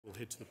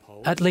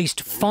At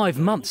least 5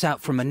 months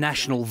out from a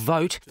national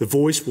vote, The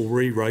Voice will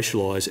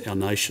re-racialise our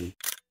nation.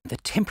 the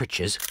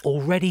temperature's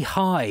already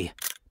high.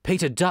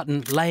 Peter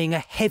Dutton laying a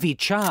heavy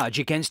charge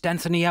against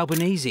Anthony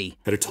Albanese.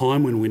 At a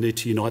time when we need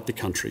to unite the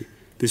country,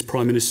 this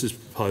Prime Minister's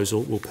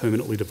proposal will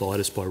permanently divide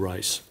us by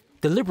race.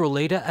 The Liberal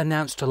leader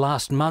announced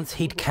last month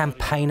he'd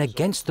campaign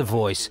against The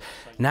Voice.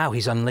 Now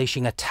he's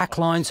unleashing attack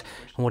lines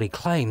on what he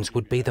claims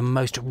would be the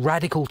most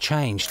radical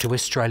change to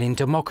Australian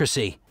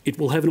democracy. It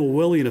will have an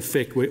Orwellian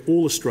effect where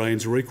all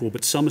Australians are equal,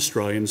 but some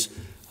Australians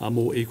are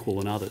more equal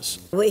than others.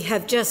 We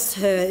have just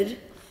heard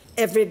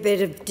every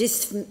bit of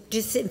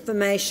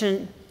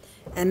disinformation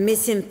and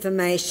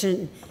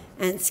misinformation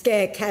and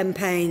scare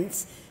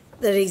campaigns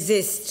that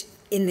exist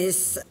in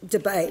this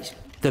debate.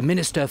 The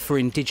Minister for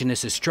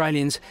Indigenous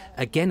Australians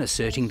again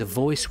asserting The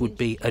Voice would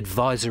be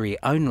advisory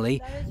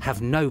only,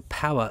 have no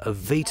power of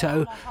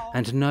veto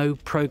and no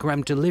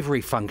program delivery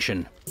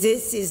function.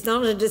 This is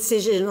not a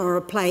decision or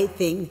a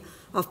plaything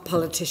of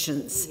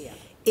politicians.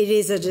 It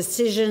is a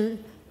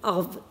decision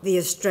of the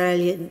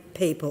Australian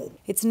people.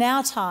 It's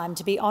now time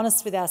to be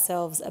honest with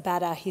ourselves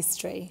about our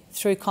history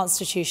through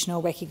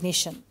constitutional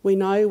recognition. We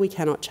know we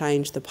cannot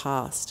change the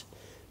past,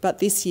 but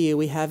this year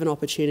we have an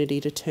opportunity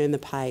to turn the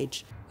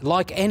page.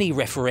 Like any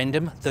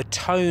referendum, the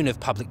tone of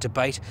public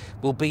debate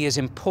will be as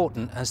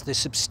important as the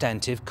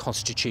substantive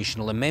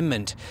constitutional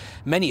amendment.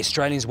 Many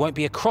Australians won't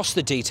be across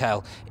the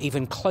detail,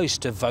 even close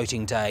to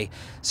voting day.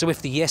 So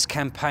if the Yes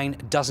campaign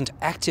doesn't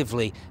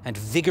actively and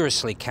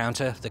vigorously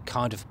counter the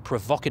kind of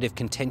provocative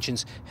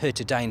contentions heard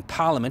today in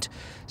Parliament,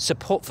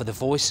 support for The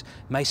Voice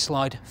may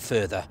slide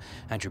further.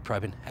 Andrew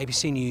Probyn,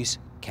 ABC News,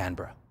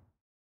 Canberra.